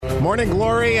Morning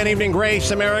glory and evening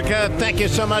grace, America. Thank you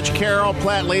so much, Carol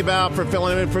Platt-Liebau, for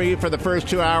filling in for you for the first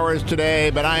 2 hours today.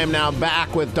 But I am now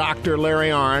back with Dr. Larry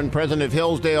Arnn, president of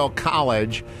Hillsdale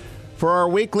College, for our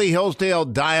weekly Hillsdale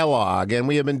Dialogue. And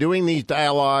we have been doing these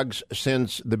dialogues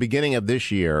since the beginning of this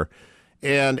year.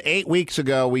 And 8 weeks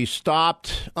ago, we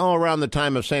stopped around the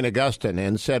time of St. Augustine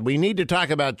and said we need to talk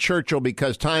about Churchill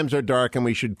because times are dark and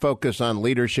we should focus on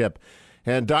leadership.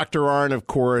 And Dr. Arnn, of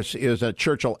course, is a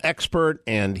Churchill expert,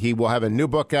 and he will have a new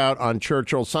book out on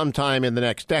Churchill sometime in the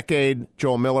next decade.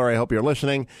 Joel Miller, I hope you're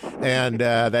listening. And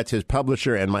that's his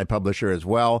publisher and my publisher as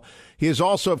well. He is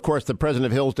also, of course, the president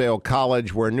of Hillsdale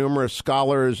College, where numerous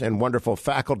scholars and wonderful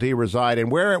faculty reside,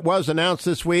 and where it was announced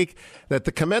this week that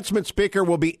the commencement speaker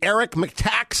will be Eric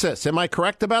Metaxas. Am I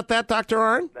correct about that, Dr.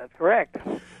 Arnn? That's correct.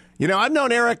 You know, I've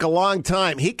known Eric a long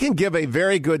time. He can give a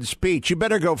very good speech. You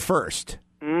better go first.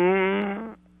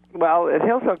 Well, at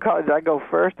Hillsdale College, I go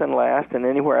first and last, and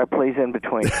anywhere I please in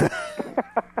between.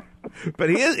 But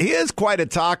he is quite a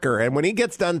talker, and when he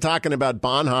gets done talking about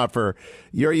Bonhoeffer,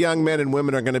 your young men and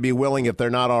women are going to be willing, if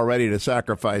they're not already, to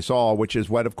sacrifice all, which is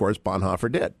what, of course,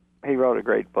 Bonhoeffer did. He wrote a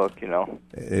great book, you know.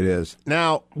 It is.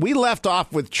 Now, we left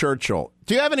off with Churchill.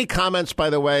 Do you have any comments, by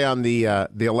the way, on the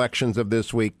elections of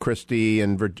this week, Christie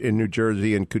in New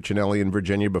Jersey and Cuccinelli in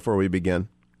Virginia, before we begin?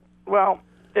 Well,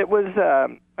 it was,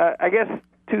 I guess,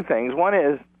 two things. One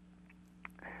is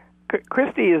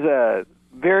Christie is a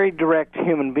very direct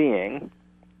human being,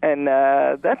 and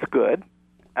that's good.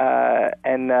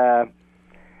 And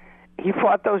he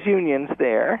fought those unions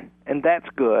there, and that's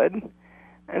good.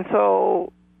 And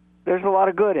so there's a lot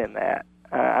of good in that.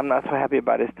 I'm not so happy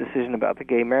about his decision about the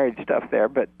gay marriage stuff there,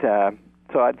 but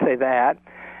so I'd say that.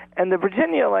 And the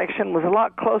Virginia election was a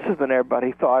lot closer than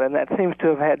everybody thought, and that seems to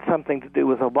have had something to do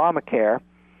with Obamacare.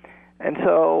 And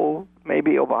so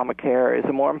maybe Obamacare is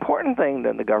a more important thing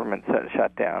than the government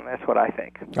shutdown. That's what I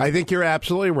think. I think you're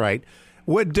absolutely right.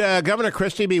 Would Governor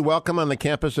Christie be welcome on the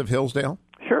campus of Hillsdale?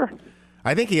 Sure.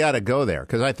 I think he ought to go there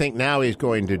because I think now he's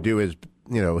going to do his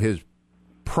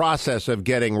process of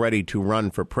getting ready to run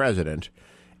for president.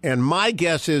 And my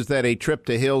guess is that a trip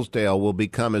to Hillsdale will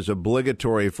become as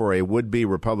obligatory for a would-be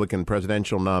Republican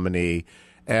presidential nominee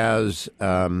as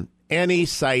any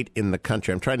site in the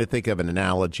country. I'm trying to think of an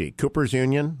analogy. Cooper's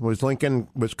Union? Was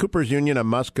Cooper's Union a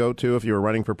must-go-to if you were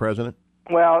running for president?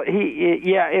 Well, it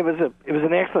was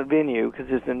an excellent venue because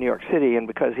it's in New York City and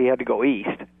because he had to go east.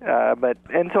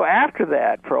 And so after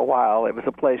that, for a while, it was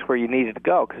a place where you needed to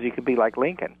go because you could be like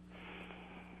Lincoln.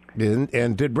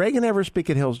 And did Reagan ever speak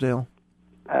at Hillsdale?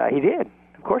 He did.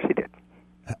 Of course he did.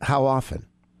 How often?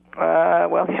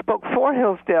 Well, he spoke for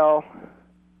Hillsdale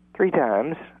 3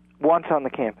 times, once on the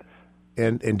campus.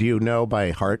 And do you know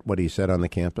by heart what he said on the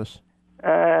campus?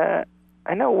 I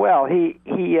know well.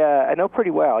 I know pretty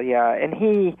well, yeah. And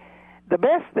the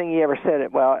best thing he ever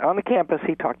said, on the campus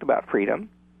he talked about freedom,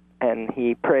 and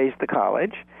he praised the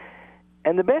college.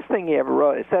 And the best thing he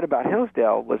ever said about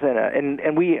Hillsdale was I'm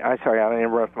sorry, I don't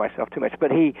interrupt myself too much,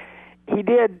 but he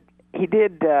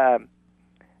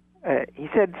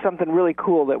said something really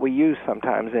cool that we use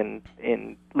sometimes in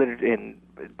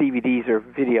DVDs or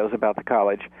videos about the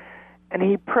college. And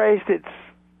he praised its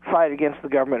fight against the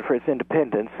government for its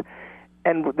independence.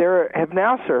 And there have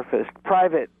now surfaced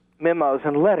private memos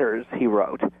and letters he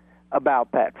wrote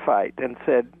about that fight and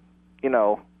said,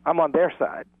 I'm on their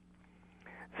side.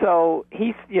 So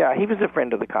he was a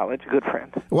friend of the college, a good friend.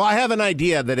 Well, I have an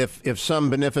idea that if some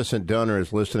beneficent donor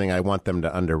is listening, I want them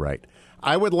to underwrite.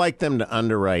 I would like them to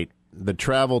underwrite the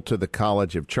travel to the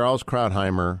college of Charles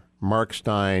Krauthammer, Mark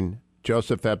Stein,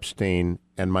 Joseph Epstein,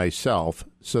 and myself,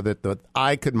 so that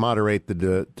I could moderate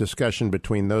the discussion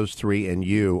between those three and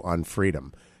you on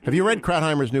freedom. Have you read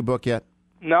Krauthammer's new book yet?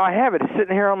 No, I haven't. It's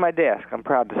sitting here on my desk, I'm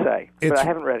proud to say, but I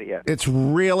haven't read it yet. It's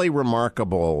really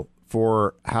remarkable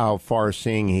for how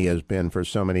far-seeing he has been for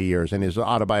so many years, and his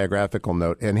autobiographical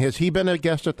note. And has he been a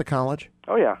guest at the college?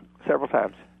 Oh, yeah, several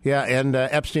times. Yeah, and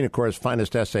Epstein, of course,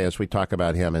 finest essayist. We talk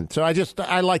about him. And so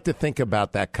I like to think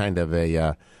about that kind of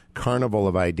a carnival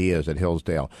of ideas at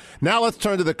Hillsdale. Now let's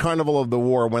turn to the carnival of the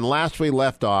war. When last we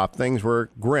left off, things were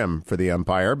grim for the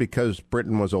empire because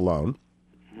Britain was alone.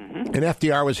 Mm-hmm. And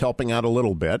FDR was helping out a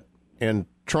little bit and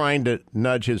trying to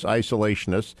nudge his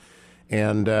isolationists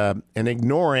and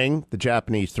ignoring the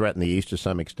Japanese threat in the East to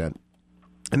some extent.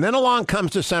 And then along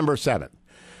comes December 7th.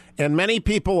 And many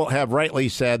people have rightly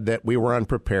said that we were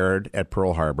unprepared at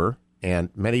Pearl Harbor. And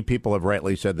many people have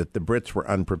rightly said that the Brits were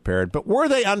unprepared. But were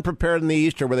they unprepared in the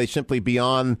East, or were they simply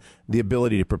beyond the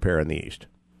ability to prepare in the East?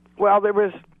 Well, there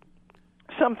was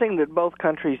something that both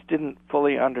countries didn't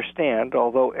fully understand,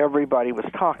 although everybody was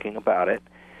talking about it,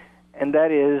 and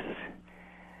that is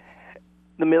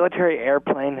the military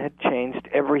airplane had changed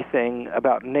everything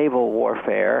about naval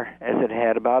warfare as it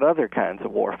had about other kinds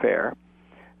of warfare.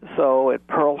 So at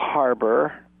Pearl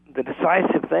Harbor, the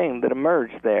decisive thing that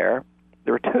emerged there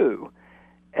were two.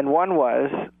 And one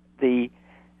was the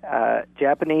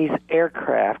Japanese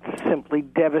aircraft simply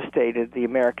devastated the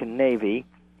American Navy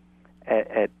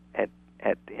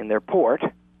in their port.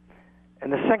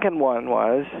 And the second one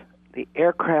was the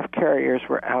aircraft carriers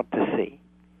were out to sea.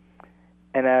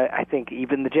 And I think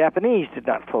even the Japanese did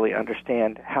not fully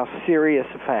understand how serious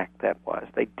a fact that was.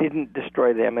 They didn't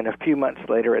destroy them, and a few months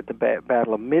later at the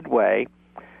Battle of Midway,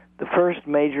 the first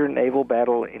major naval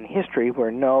battle in history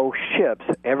where no ships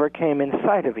ever came in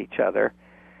sight of each other,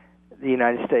 the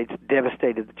United States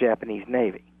devastated the Japanese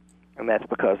Navy. And that's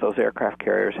because those aircraft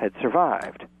carriers had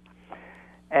survived.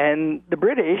 And the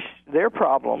British, their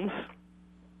problems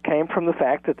came from the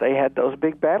fact that they had those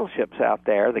big battleships out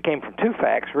there. They came from two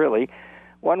facts, really.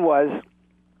 One was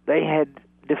they had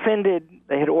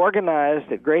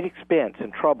organized at great expense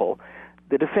and trouble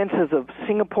the defenses of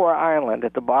Singapore Island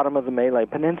at the bottom of the Malay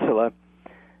Peninsula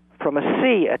from a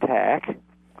sea attack,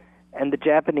 and the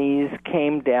Japanese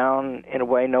came down in a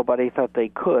way nobody thought they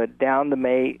could, down the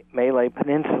Malay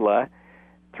Peninsula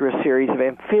through a series of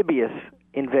amphibious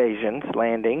invasions,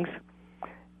 landings,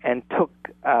 and took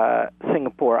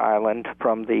Singapore Island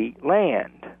from the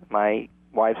land. My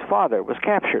wife's father was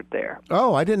captured there.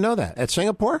 Oh, I didn't know that. At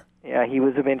Singapore? Yeah, he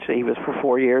was for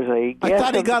 4 years a guest. I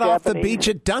thought he got off the Japanese. beach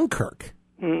at Dunkirk.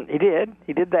 He did.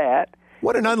 He did that.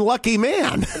 What an unlucky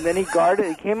man. And then he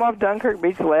came off Dunkirk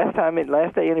Beach the last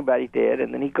day anybody did,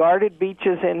 and then he guarded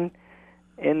beaches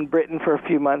in Britain for a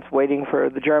few months waiting for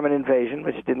the German invasion,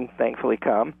 which didn't thankfully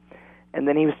come. And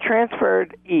then he was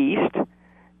transferred east,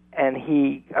 and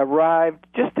he arrived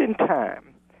just in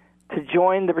time to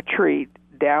join the retreat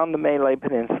down the Malay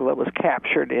Peninsula, was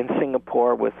captured in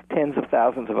Singapore with tens of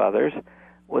thousands of others,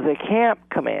 was a camp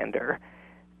commander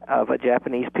of a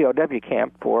Japanese POW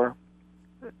camp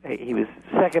he was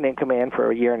second in command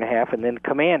for a year and a half and then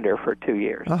commander for 2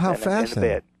 years. Oh, how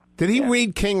fascinating. Did he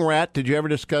read King Rat? Did you ever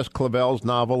discuss Clavel's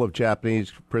novel of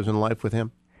Japanese prison life with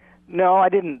him? No, I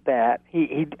didn't that.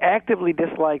 He actively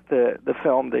disliked the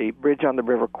film, The Bridge on the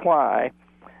River Kwai.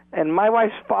 And my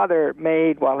wife's father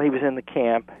made, while he was in the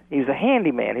camp, he was a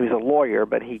handyman. He was a lawyer,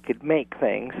 but he could make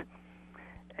things.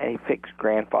 And he fixed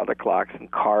grandfather clocks and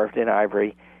carved in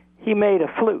ivory. He made a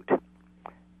flute.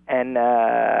 And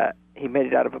he made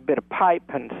it out of a bit of pipe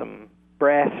and some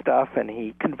brass stuff, and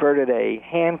he converted a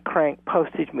hand-crank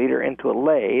postage meter into a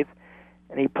lathe,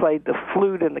 and he played the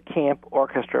flute in the camp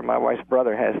orchestra. My wife's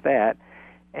brother has that.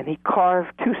 And he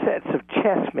carved two sets of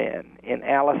chessmen in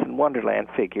Alice in Wonderland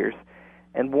figures,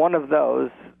 and one of those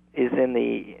is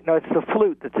it's the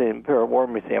flute that's in the Imperial War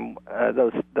Museum.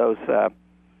 Those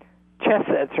chess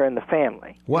sets are in the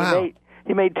family. Wow.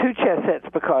 He made two chess sets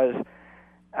because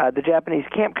the Japanese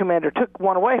camp commander took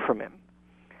one away from him,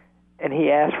 and he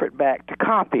asked for it back to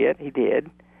copy it. He did.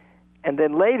 And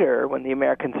then later, when the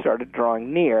Americans started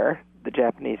drawing near, the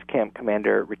Japanese camp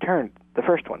commander returned the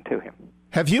first one to him.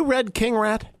 Have you read King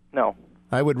Rat? No.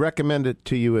 I would recommend it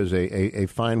to you as a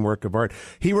fine work of art.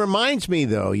 He reminds me,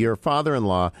 though, your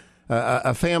father-in-law,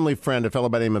 a family friend, a fellow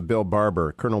by the name of Bill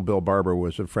Barber. Colonel Bill Barber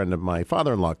was a friend of my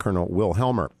father-in-law, Colonel Will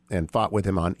Helmer, and fought with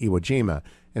him on Iwo Jima.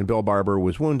 And Bill Barber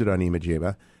was wounded on Iwo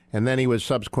Jima. And then he was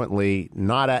subsequently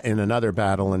not in another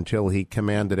battle until he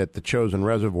commanded at the Chosin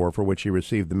Reservoir, for which he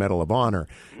received the Medal of Honor.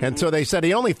 And so they said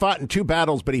he only fought in two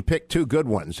battles, but he picked two good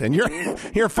ones. And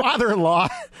your father-in-law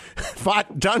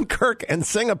fought Dunkirk and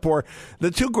Singapore, the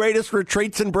two greatest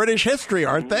retreats in British history,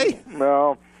 aren't they?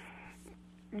 Well,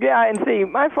 yeah, and see,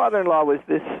 my father-in-law was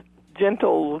this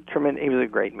gentle, tremendous. He was a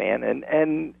great man,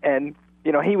 and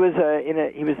you know, he was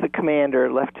the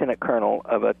commander, lieutenant colonel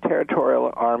of a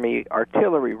territorial army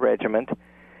artillery regiment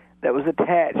that was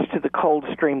attached to the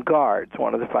Coldstream Guards,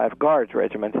 one of the 5 Guards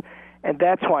regiments, and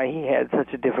that's why he had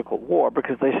such a difficult war,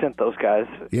 because they sent those guys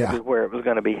everywhere it was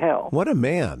going to be hell. What a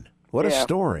man! What a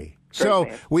story! So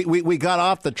we got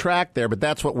off the track there, but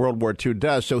that's what World War II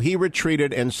does. So he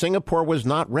retreated, and Singapore was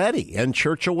not ready, and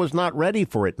Churchill was not ready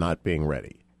for it not being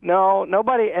ready. No,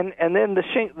 nobody, and then the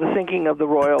sinking of the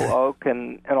Royal Oak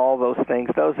and all those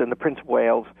things, those in the Prince of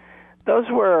Wales, those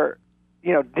were,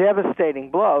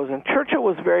 devastating blows. And Churchill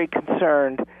was very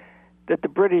concerned that the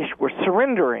British were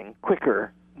surrendering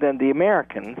quicker than the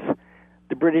Americans,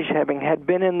 the British had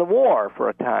been in the war for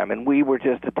a time, and we were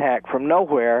just attacked from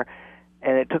nowhere,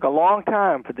 and it took a long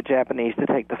time for the Japanese to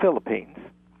take the Philippines.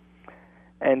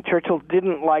 And Churchill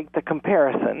didn't like the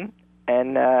comparison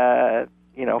and,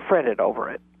 fretted over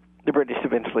it. The British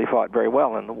eventually fought very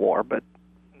well in the war, but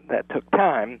that took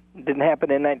time. It didn't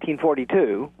happen in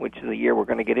 1942, which is the year we're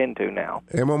going to get into now.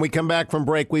 And when we come back from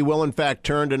break, we will, in fact,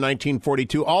 turn to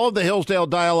 1942. All of the Hillsdale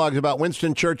dialogues about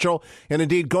Winston Churchill, and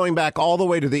indeed going back all the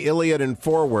way to the Iliad and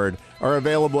forward, are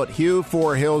available at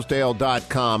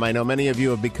hugh4hillsdale.com. I know many of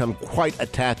you have become quite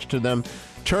attached to them.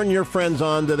 Turn your friends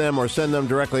on to them or send them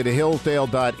directly to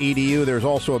hillsdale.edu. There's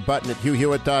also a button at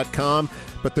hughhewitt.com.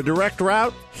 But the direct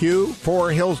route,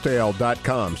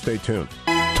 hugh4hillsdale.com. Stay tuned.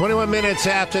 21 minutes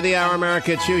after the hour,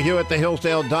 America. It's Hugh Hewitt. The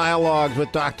Hillsdale Dialogues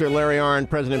with Dr. Larry Arnn,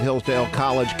 president of Hillsdale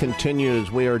College,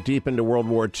 continues. We are deep into World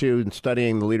War II and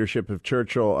studying the leadership of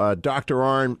Churchill. Dr.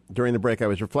 Arnn, during the break, I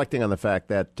was reflecting on the fact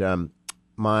that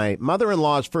my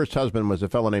mother-in-law's first husband was a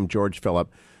fellow named George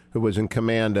Phillip, who was in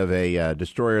command of a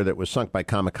destroyer that was sunk by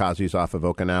kamikazes off of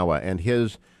Okinawa. And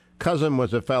his cousin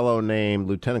was a fellow named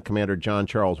Lieutenant Commander John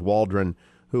Charles Waldron,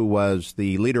 who was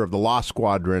the leader of the Law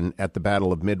Squadron at the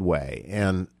Battle of Midway.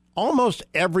 And almost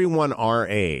everyone our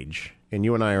age, and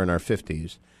you and I are in our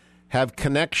 50s, have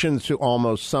connections to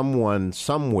almost someone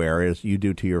somewhere, as you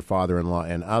do to your father-in-law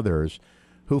and others,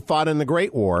 who fought in the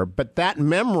Great War. But that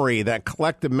memory, that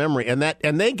collective memory, and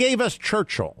they gave us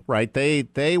Churchill, right?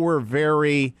 They were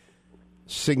very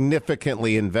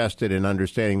significantly invested in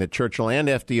understanding that Churchill and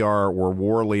FDR were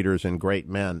war leaders and great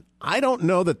men. I don't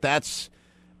know that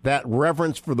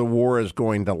reverence for the war is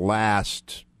going to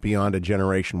last beyond a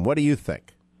generation. What do you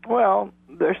think? Well,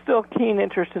 there's still keen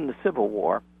interest in the Civil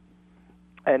War.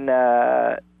 And,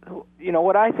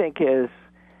 what I think is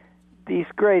these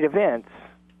great events,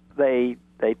 they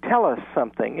tell us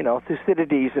something.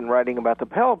 Thucydides, in writing about the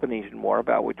Peloponnesian War,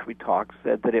 about which we talked,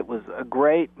 said that it was a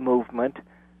great movement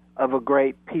of a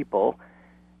great people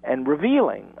and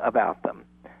revealing about them.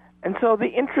 And so the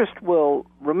interest will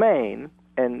remain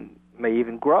and may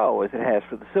even grow as it has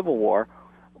for the Civil War,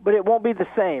 but it won't be the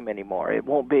same anymore. It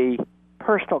won't be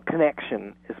personal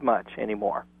connection as much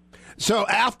anymore. So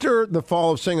after the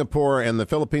fall of Singapore and the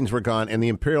Philippines were gone and the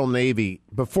Imperial Navy,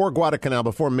 before Guadalcanal,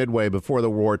 before Midway, before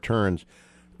the war turns,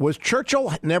 was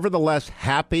Churchill nevertheless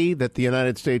happy that the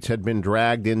United States had been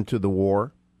dragged into the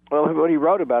war? Well, what he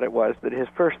wrote about it was that his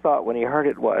first thought when he heard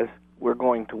it was, we're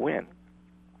going to win.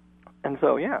 And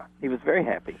so, yeah, he was very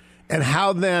happy. And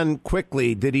how then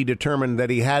quickly did he determine that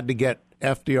he had to get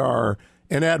FDR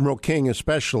and Admiral King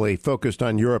especially focused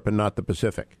on Europe and not the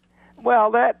Pacific?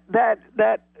 Well, that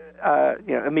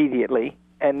immediately.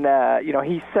 And,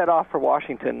 he set off for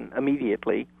Washington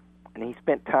immediately, and he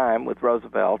spent time with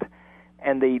Roosevelt.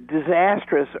 And the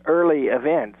disastrous early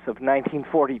events of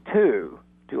 1942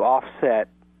 to offset,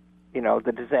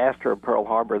 the disaster of Pearl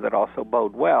Harbor that also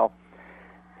bode well,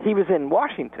 he was in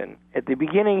Washington at the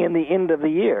beginning and the end of the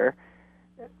year,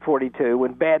 42,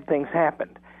 when bad things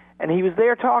happened. And he was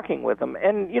there talking with them.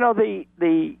 And,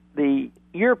 the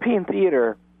European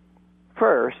theater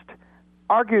first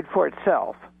argued for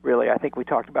itself, really. I think we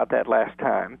talked about that last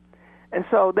time. And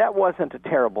so that wasn't a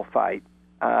terrible fight.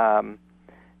 And,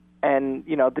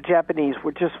 the Japanese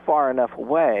were just far enough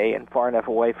away and far enough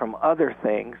away from other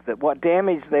things that what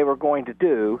damage they were going to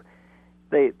do,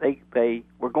 they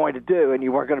were going to do, and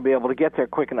you weren't going to be able to get there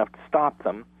quick enough to stop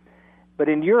them. But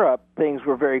in Europe, things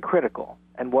were very critical.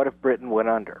 And what if Britain went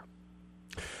under?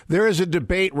 There is a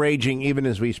debate raging even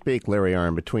as we speak, Larry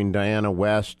Arnn, between Diana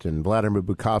West and Vladimir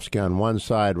Bukovsky on one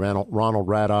side, Ronald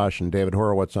Radosh and David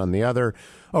Horowitz on the other,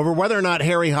 over whether or not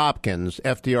Harry Hopkins,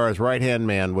 FDR's right-hand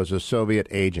man, was a Soviet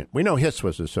agent. We know Hiss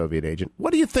was a Soviet agent.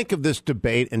 What do you think of this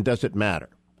debate, and does it matter?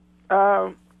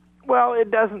 Well,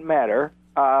 it doesn't matter.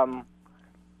 That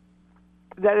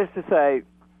is to say,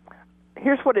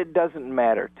 here's what it doesn't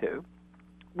matter to.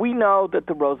 We know that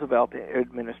the Roosevelt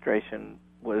administration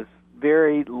was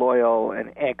very loyal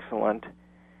and excellent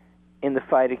in the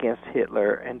fight against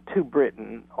Hitler and to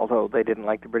Britain, although they didn't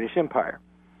like the British Empire.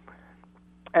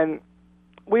 And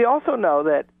we also know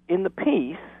that in the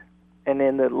peace and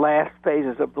in the last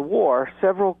phases of the war,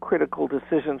 several critical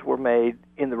decisions were made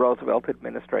in the Roosevelt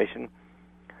administration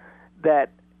that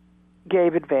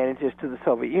gave advantages to the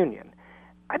Soviet Union.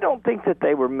 I don't think that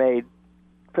they were made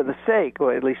for the sake,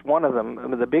 or at least one of them,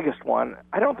 the biggest one,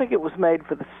 I don't think it was made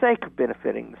for the sake of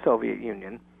benefiting the Soviet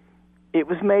Union. It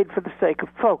was made for the sake of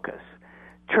focus.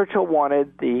 Churchill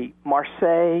wanted the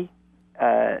Marseille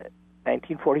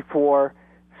 1944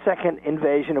 second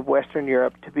invasion of Western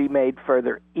Europe to be made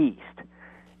further east.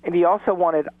 And he also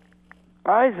wanted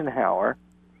Eisenhower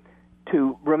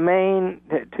to remain,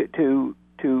 to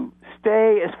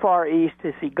stay as far east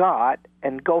as he got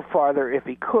and go farther if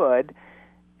he could,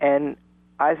 and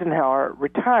Eisenhower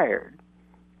retired.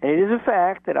 And it is a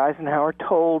fact that Eisenhower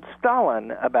told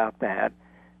Stalin about that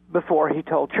before he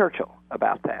told Churchill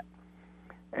about that.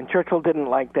 And Churchill didn't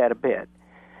like that a bit.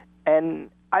 And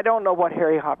I don't know what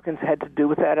Harry Hopkins had to do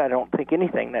with that. I don't think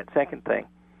anything, that second thing.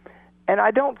 And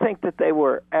I don't think that they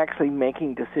were actually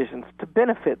making decisions to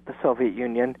benefit the Soviet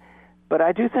Union, but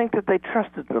I do think that they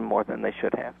trusted them more than they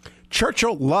should have.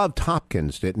 Churchill loved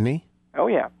Hopkins, didn't he? Oh,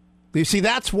 yeah. You see,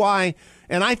 that's why,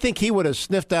 and I think he would have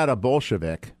sniffed out a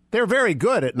Bolshevik. They're very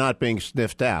good at not being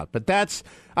sniffed out, but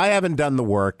I haven't done the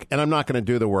work, and I'm not going to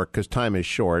do the work because time is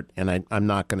short, and I'm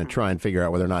not going to try and figure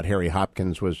out whether or not Harry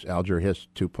Hopkins was Alger Hiss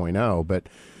 2.0,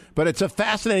 but it's a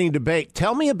fascinating debate.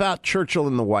 Tell me about Churchill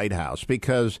in the White House,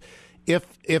 because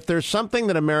if there's something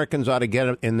that Americans ought to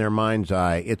get in their mind's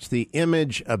eye, it's the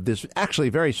image of this actually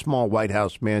very small White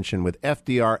House mansion with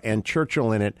FDR and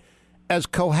Churchill in it as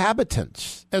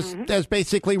cohabitants, as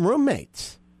basically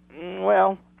roommates.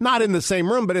 Well, not in the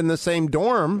same room, but in the same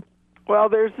dorm. Well,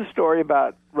 there's the story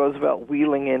about Roosevelt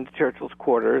wheeling into Churchill's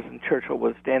quarters, and Churchill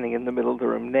was standing in the middle of the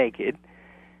room naked.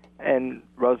 And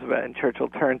Roosevelt and Churchill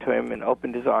turned to him and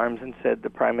opened his arms and said,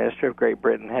 "The Prime Minister of Great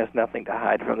Britain has nothing to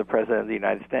hide from the President of the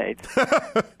United States."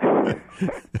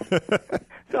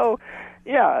 So,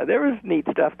 yeah, there was neat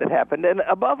stuff that happened. And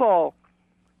above all,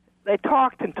 they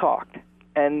talked and talked.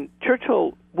 And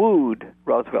Churchill wooed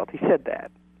Roosevelt. He said that.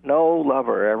 No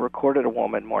lover ever courted a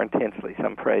woman more intensely,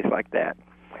 some phrase like that.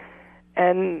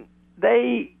 And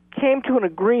they came to an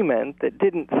agreement that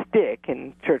didn't stick,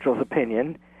 in Churchill's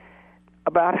opinion,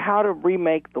 about how to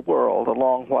remake the world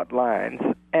along what lines.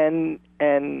 And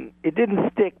it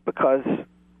didn't stick because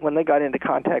when they got into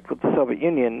contact with the Soviet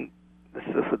Union, this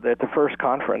is at the first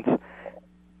conference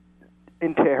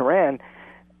in Tehran,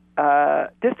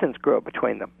 distance grew up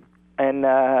between them. And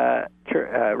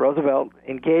Roosevelt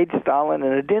engaged Stalin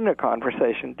in a dinner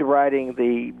conversation deriding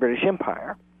the British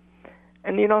Empire.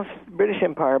 And, the British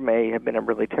Empire may have been a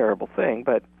really terrible thing,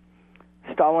 but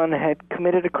Stalin had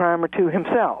committed a crime or two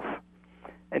himself.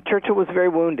 And Churchill was very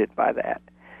wounded by that.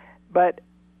 But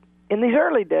in these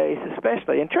early days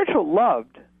especially, and Churchill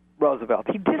loved Roosevelt,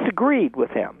 he disagreed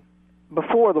with him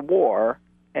before the war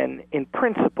and in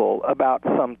principle about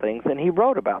some things, and he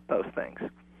wrote about those things.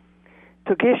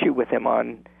 Took issue with him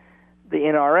on the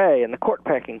NRA and the court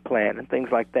packing plan and things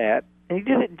like that. And he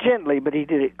did it gently, but he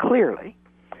did it clearly.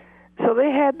 So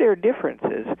they had their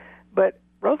differences, but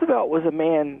Roosevelt was a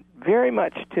man very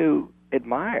much to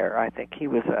admire, I think. He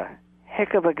was a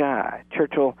heck of a guy.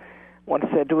 Churchill once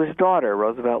said to his daughter,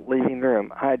 Roosevelt leaving the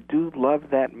room, "I do love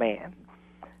that man."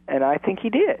 And I think he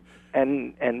did.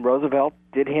 And Roosevelt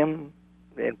did him,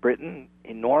 in Britain,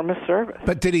 enormous service.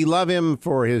 But did he love him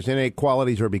for his innate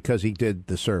qualities or because he did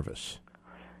the service?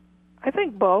 I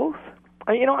think both.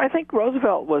 I think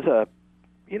Roosevelt was a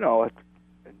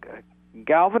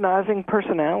galvanizing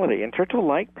personality, and Churchill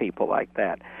liked people like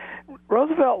that.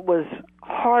 Roosevelt was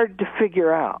hard to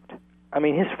figure out. I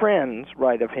mean, his friends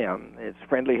write of him, his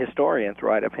friendly historians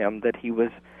write of him, that he was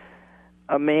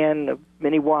a man of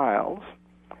many wiles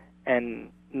and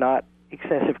not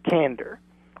excessive candor.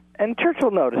 And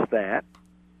Churchill noticed that,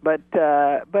 but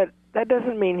that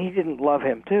doesn't mean he didn't love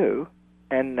him too,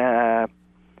 and I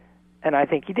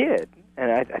think he did,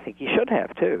 and I think he should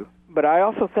have too. But I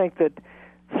also think that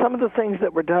some of the things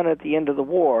that were done at the end of the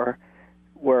war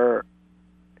were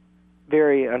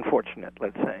very unfortunate,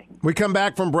 let's say. We come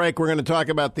back from break. We're going to talk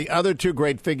about the other two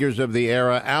great figures of the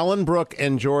era, Alan Brooke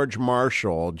and George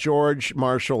Marshall. George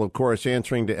Marshall, of course,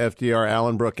 answering to FDR,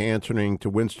 Alan Brooke answering to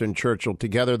Winston Churchill.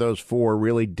 Together, those four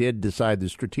really did decide the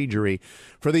strategy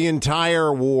for the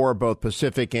entire war, both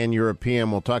Pacific and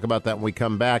European. We'll talk about that when we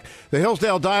come back. The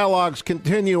Hillsdale Dialogues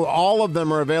continue. All of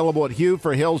them are available at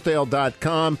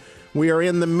HughforHillsdale.com. We are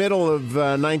in the middle of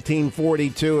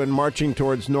 1942 and marching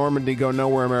towards Normandy. Go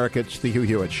nowhere, America. It's the Hugh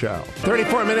Hewitt Show.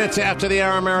 34 minutes after the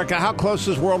hour, America. How close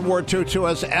is World War II to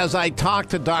us? As I talk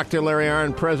to Dr. Larry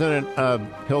Arnn, president of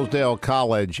Hillsdale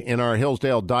College, in our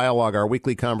Hillsdale Dialogue, our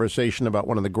weekly conversation about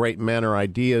one of the great men or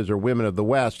ideas or women of the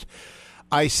West,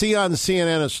 I see on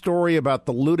CNN a story about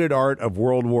the looted art of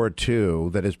World War II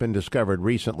that has been discovered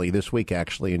recently, this week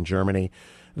actually, in Germany,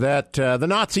 that the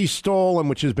Nazis stole and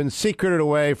which has been secreted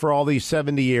away for all these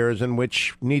 70 years and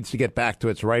which needs to get back to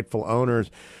its rightful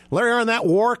owners. Larry Arnn, that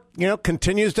war,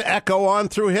 continues to echo on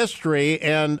through history.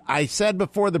 And I said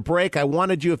before the break, I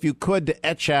wanted you, if you could, to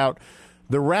etch out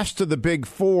the rest of the big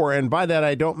four. And by that,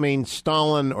 I don't mean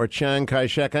Stalin or Chiang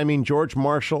Kai-shek. I mean George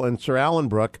Marshall and Sir Alan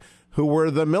Brooke, who were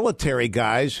the military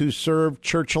guys who served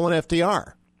Churchill and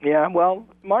FDR. Yeah, well,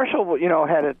 Marshall,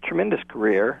 had a tremendous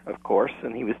career, of course,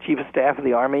 and he was chief of staff of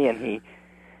the Army, and he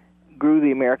grew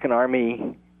the American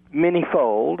Army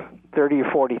many-fold, 30 or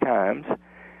 40 times.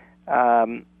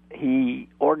 He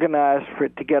organized for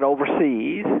it to get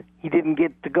overseas. He didn't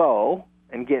get to go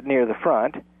and get near the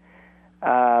front.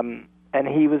 and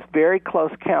he was very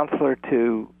close counselor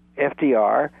to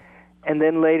FDR, and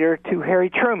then later to Harry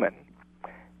Truman.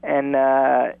 And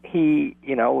he,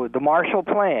 the Marshall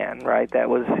Plan, right? That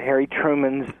was Harry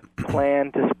Truman's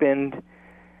plan to spend,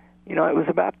 it was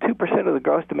about 2% of the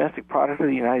gross domestic product of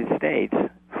the United States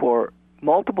for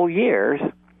multiple years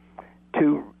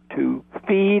to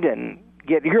feed and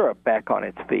get Europe back on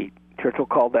its feet. Churchill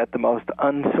called that the most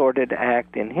unsorted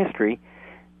act in history,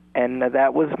 and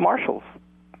that was Marshall's.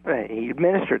 He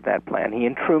administered that plan. He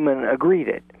and Truman agreed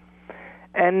it.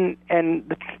 And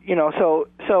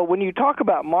so when you talk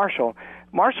about Marshall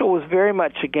was very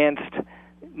much against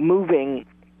moving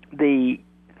the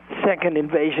second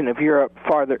invasion of Europe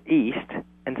farther east,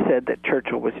 and said that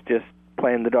Churchill was just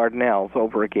playing the Dardanelles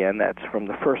over again. That's from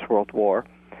the First World War.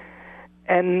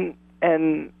 And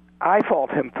I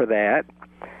fault him for that.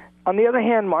 On the other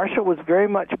hand, Marshall was very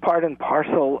much part and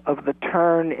parcel of the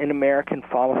turn in American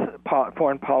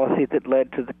foreign policy that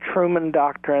led to the Truman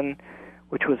Doctrine,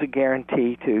 which was a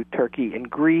guarantee to Turkey and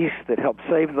Greece that helped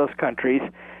save those countries,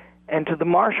 and to the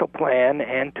Marshall Plan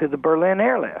and to the Berlin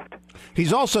Airlift.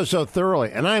 He's also so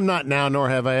thoroughly, and I'm not now, nor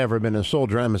have I ever been a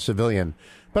soldier, I'm a civilian,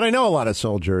 but I know a lot of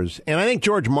soldiers, and I think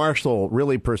George Marshall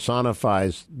really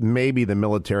personifies maybe the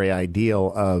military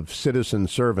ideal of citizen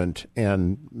servant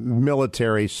and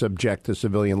military subject to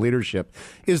civilian leadership.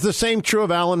 Is the same true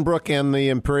of Alan Brooke and the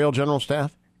Imperial General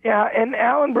Staff? Yeah, and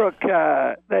Alan Brooke,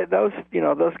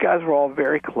 those guys were all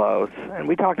very close, and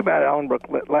we talked about Alan Brooke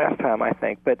last time, I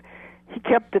think, but he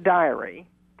kept a diary,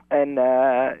 and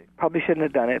probably shouldn't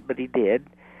have done it, but he did.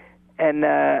 And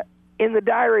in the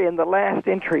diary, in the last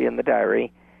entry in the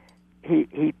diary,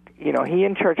 he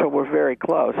and Churchill were very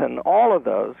close, and all of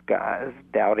those guys,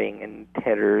 Dowding and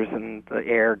Tedders and the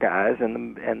air guys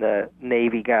and the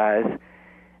Navy guys,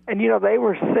 and they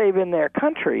were saving their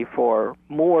country for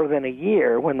more than a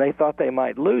year when they thought they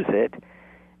might lose it.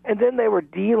 And then they were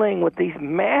dealing with these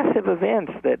massive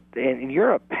events that in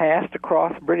Europe passed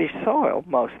across British soil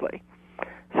mostly.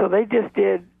 So they just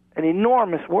did an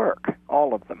enormous work,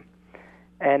 all of them,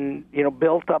 and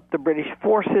built up the British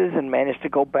forces and managed to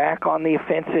go back on the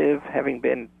offensive, having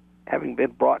been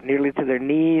brought nearly to their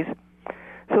knees.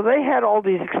 So they had all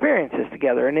these experiences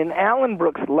together. And in Alan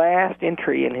Brooke's last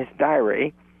entry in his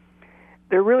diary,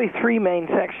 there are really three main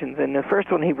sections. In the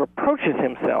first one, he reproaches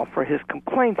himself for his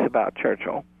complaints about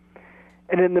Churchill.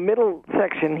 And in the middle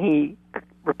section, he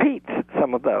repeats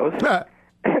some of those.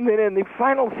 And then in the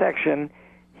final section,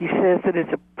 he says that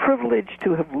it's a privilege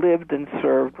to have lived and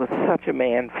served with such a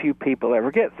man. Few people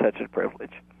ever get such a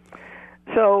privilege.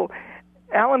 So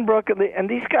Alan Brooke and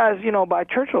these guys, by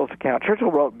Churchill's account,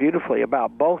 Churchill wrote beautifully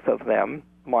about both of them,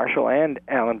 Marshall and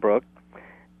Alan Brooke,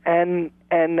 and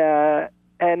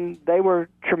they were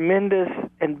tremendous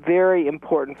and very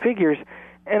important figures.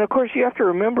 And, of course, you have to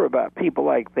remember about people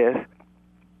like this,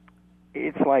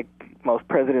 it's like most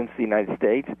presidents of the United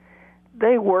States,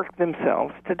 they worked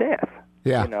themselves to death.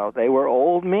 Yeah. They were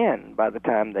old men by the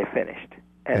time they finished.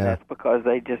 And that's because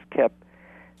they just kept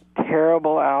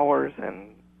terrible hours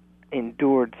and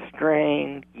endured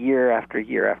strain year after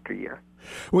year after year.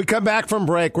 We come back from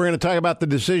break. We're going to talk about the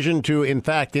decision to, in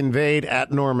fact, invade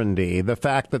at Normandy, the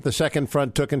fact that the Second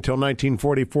Front took until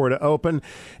 1944 to open,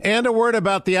 and a word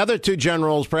about the other two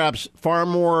generals, perhaps far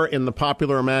more in the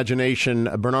popular imagination,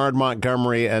 Bernard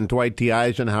Montgomery and Dwight D.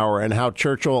 Eisenhower, and how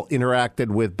Churchill interacted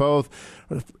with both,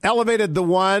 elevated the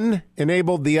one,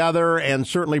 enabled the other, and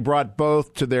certainly brought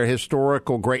both to their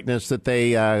historical greatness that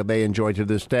they enjoy to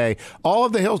this day. All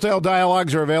of the Hillsdale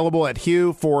dialogues are available at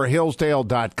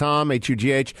HughForHillsdale.com,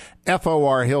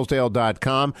 HUGHFOR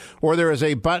Hillsdale.com, or there is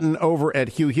a button over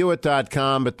at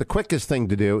HughHewitt.com, but the quickest thing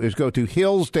to do is go to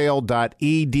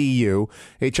Hillsdale.edu,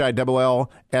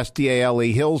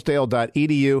 HILLSDALE,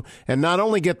 Hillsdale.edu, and not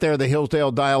only get there the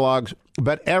Hillsdale dialogues,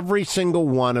 but every single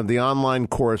one of the online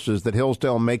courses that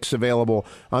Hillsdale makes available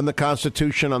on the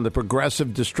Constitution, on the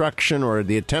progressive destruction or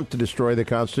the attempt to destroy the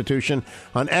Constitution,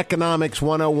 on Economics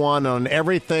 101, on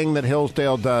everything that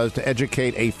Hillsdale does to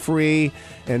educate a free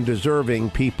and deserving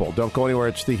people. Don't go anywhere.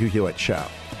 It's the Hugh Hewitt Show.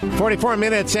 44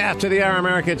 minutes after the hour,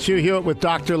 America. It's Hugh Hewitt with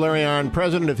Dr. Larry Arnn,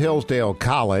 president of Hillsdale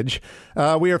College.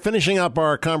 We are finishing up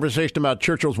our conversation about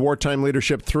Churchill's wartime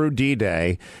leadership through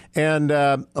D-Day. And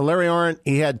Larry Arnn,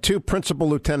 he had two principal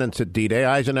lieutenants at D-Day,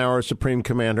 Eisenhower, Supreme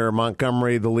Commander,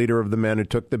 Montgomery, the leader of the men who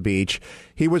took the beach.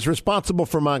 He was responsible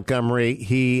for Montgomery.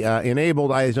 He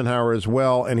enabled Eisenhower as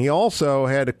well. And he also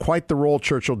had quite the role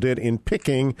Churchill did in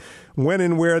picking when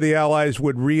and where the Allies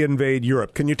would reinvade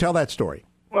Europe. Can you tell that story?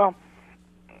 Well,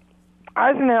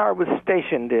 Eisenhower was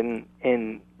stationed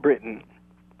in Britain.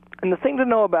 And the thing to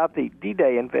know about the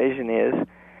D-Day invasion is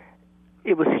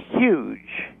it was huge.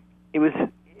 It was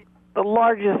the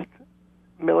largest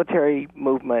military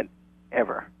movement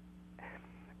ever.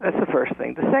 That's the first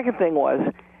thing. The second thing was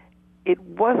it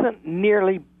wasn't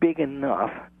nearly big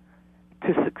enough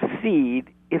to succeed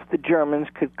if the Germans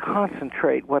could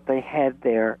concentrate what they had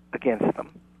there against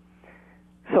them.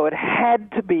 So it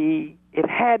had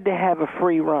to have a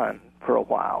free run for a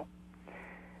while.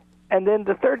 And then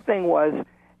the third thing was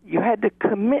you had to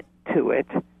commit to it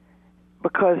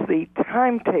because the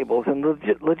timetables and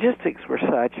logistics were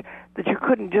such that you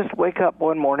couldn't just wake up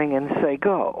one morning and say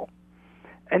go.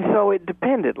 And so it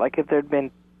depended. Like if there'd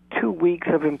been 2 weeks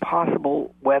of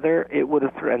impossible weather, it would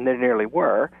have, and there nearly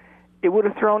were, it would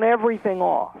have thrown everything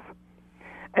off.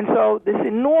 And so this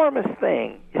enormous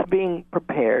thing is being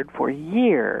prepared for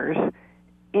years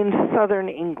in southern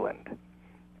England.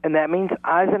 And that means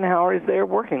Eisenhower is there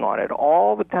working on it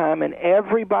all the time, and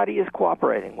everybody is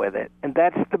cooperating with it. And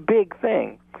that's the big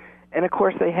thing. And, of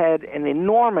course, they had an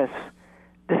enormous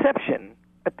deception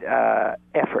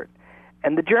effort.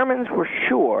 And the Germans were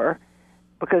sure,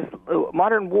 because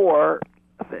modern war,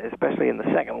 especially in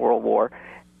the Second World War,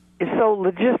 is so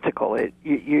logistical.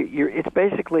 It's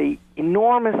basically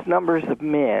enormous numbers of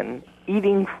men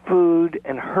eating food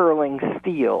and hurling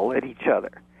steel at each other.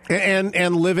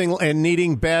 And living and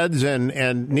needing beds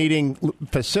and needing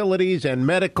facilities and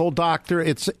medical doctor.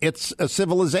 It's a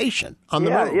civilization on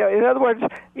the move. Yeah. In other words,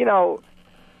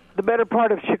 the better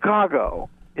part of Chicago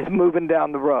is moving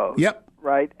down the road. Yep.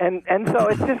 Right? And so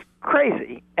it's just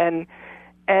crazy. And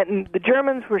the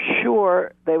Germans were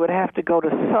sure they would have to go to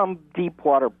some deep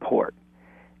water port.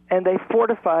 And they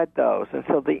fortified those. And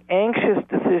so the anxious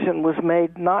decision was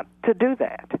made not to do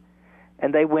that.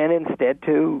 And they went instead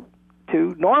to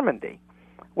Normandy,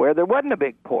 where there wasn't a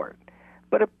big port,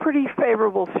 but a pretty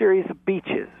favorable series of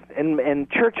beaches. And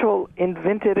Churchill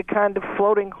invented a kind of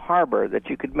floating harbor that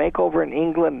you could make over in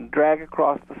England and drag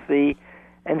across the sea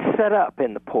and set up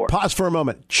in the port. Pause for a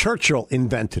moment. Churchill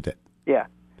invented it. Yeah.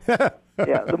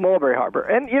 Yeah, the Mulberry Harbor.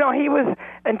 And,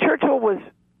 Churchill was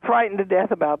frightened to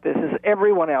death about this, as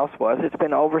everyone else was. It's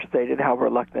been overstated how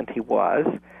reluctant he was.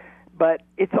 But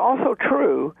it's also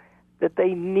true that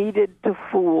they needed to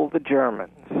fool the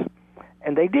Germans.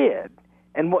 And they did.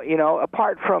 And,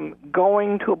 apart from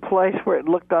going to a place where it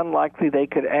looked unlikely they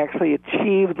could actually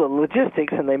achieve the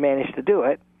logistics, and they managed to do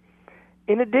it,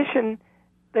 in addition,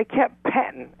 they kept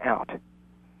Patton out.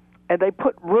 And they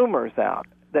put rumors out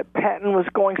that Patton was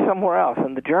going somewhere else,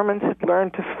 and the Germans had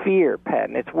learned to fear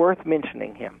Patton. It's worth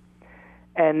mentioning him,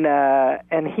 and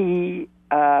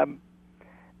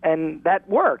that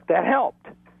worked. That helped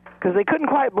because they couldn't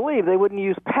quite believe they wouldn't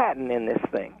use Patton in this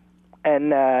thing,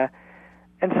 and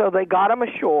so they got him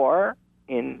ashore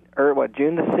in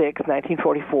June the 6th,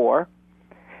 1944,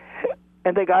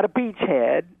 and they got a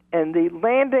beachhead, and the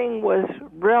landing was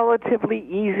relatively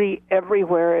easy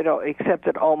everywhere except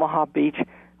at Omaha Beach,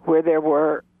 where there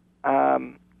were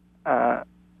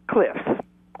cliffs.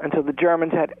 And so the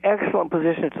Germans had excellent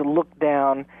positions to look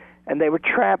down, and they were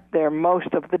trapped there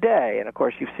most of the day. And, of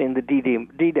course, you've seen the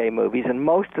D-Day movies, and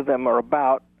most of them are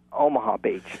about Omaha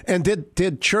Beach. And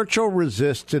did Churchill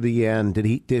resist to the end? Did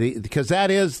he? Because that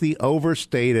is the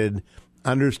overstated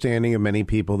understanding of many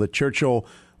people, that Churchill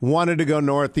wanted to go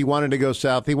north, he wanted to go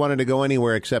south, he wanted to go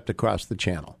anywhere except across the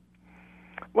Channel.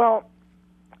 Well,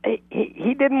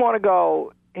 he didn't want to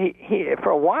go. He for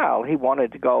a while he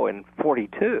wanted to go in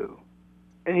 42,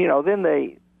 and then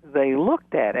they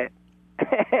looked at it,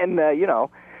 and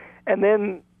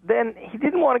and then he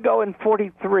didn't want to go in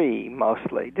 43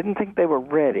 mostly. Didn't think they were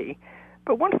ready,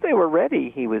 but once they were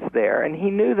ready, he was there, and he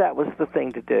knew that was the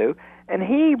thing to do. And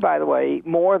he, by the way,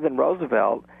 more than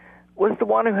Roosevelt, was the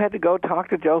one who had to go talk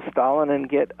to Joe Stalin and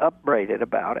get upbraided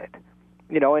about it.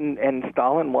 And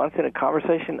Stalin once in a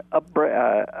conversation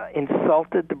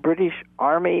insulted the British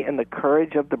Army and the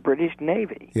courage of the British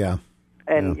Navy. Yeah.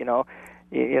 And,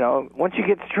 once you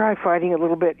get to try fighting a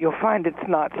little bit, you'll find it's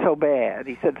not so bad.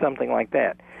 He said something like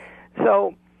that.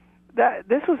 So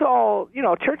this was all,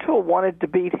 Churchill wanted to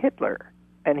beat Hitler,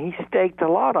 and he staked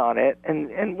a lot on it.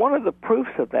 And one of the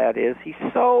proofs of that is he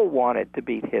so wanted to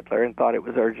beat Hitler and thought it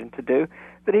was urgent to do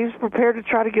that he was prepared to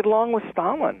try to get along with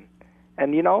Stalin.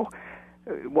 And,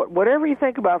 whatever you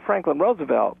think about Franklin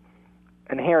Roosevelt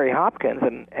and Harry Hopkins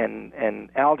and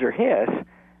Alger Hiss,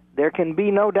 there can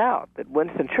be no doubt that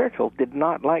Winston Churchill did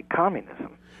not like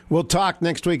communism. We'll talk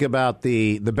next week about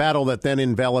the battle that then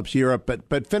envelops Europe,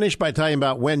 but finish by talking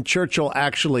about when Churchill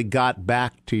actually got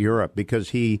back to Europe, because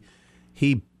he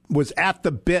was at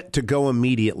the bit to go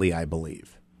immediately, I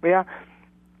believe. Yeah,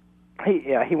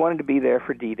 he wanted to be there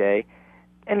for D-Day.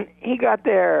 And he got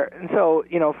there, and so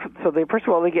they first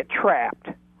of all they get trapped,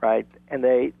 right? And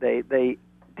they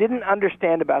didn't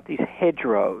understand about these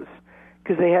hedgerows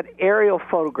because they had aerial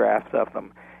photographs of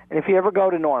them. And if you ever go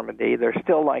to Normandy, they're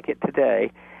still like it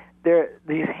today.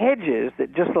 These hedges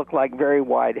that just look like very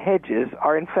wide hedges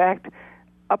are, in fact,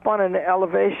 up on an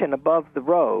elevation above the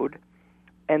road,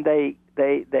 and they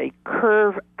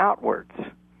curve outwards,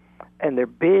 and they're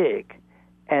big.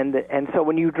 And so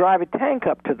when you drive a tank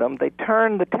up to them, they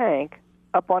turn the tank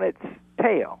up on its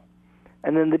tail.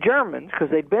 And then the Germans,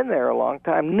 because they'd been there a long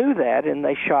time, knew that, and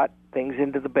they shot things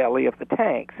into the belly of the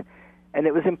tanks. And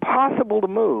it was impossible to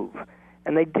move.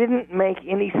 And they didn't make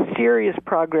any serious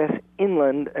progress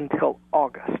inland until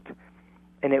August.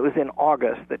 And it was in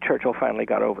August that Churchill finally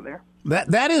got over there.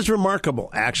 That is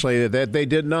remarkable, actually, that they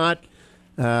did not.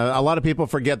 A lot of people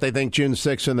forget they think June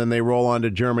 6th and then they roll on to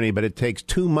Germany, but it takes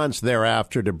 2 months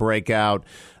thereafter to break out.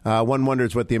 One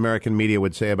wonders what the American media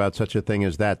would say about such a thing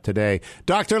as that today.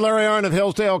 Dr. Larry Arnn of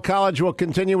Hillsdale College will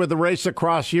continue with the race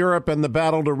across Europe and the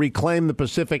battle to reclaim the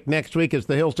Pacific next week as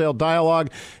the Hillsdale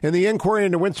Dialogue and the inquiry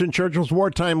into Winston Churchill's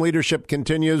wartime leadership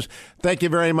continues. Thank you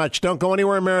very much. Don't go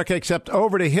anywhere, America, except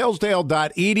over to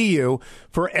hillsdale.edu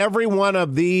for every one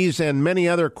of these and many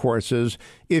other courses.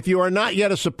 If you are not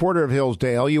yet a supporter of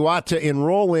Hillsdale, you ought to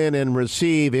enroll in and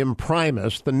receive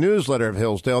Imprimis, the newsletter of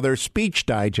Hillsdale, their speech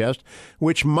digest,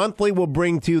 which monthly will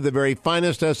bring to you the very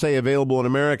finest essay available in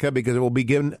America because it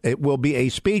will be a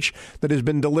speech that has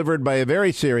been delivered by a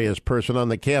very serious person on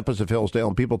the campus of Hillsdale,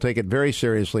 and people take it very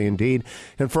seriously indeed.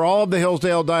 And for all of the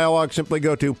Hillsdale Dialogue, simply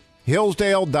go to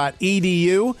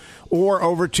hillsdale.edu or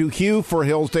over to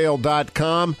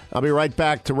hughforhillsdale.com. I'll be right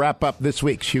back to wrap up this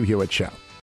week's Hugh Hewitt Show.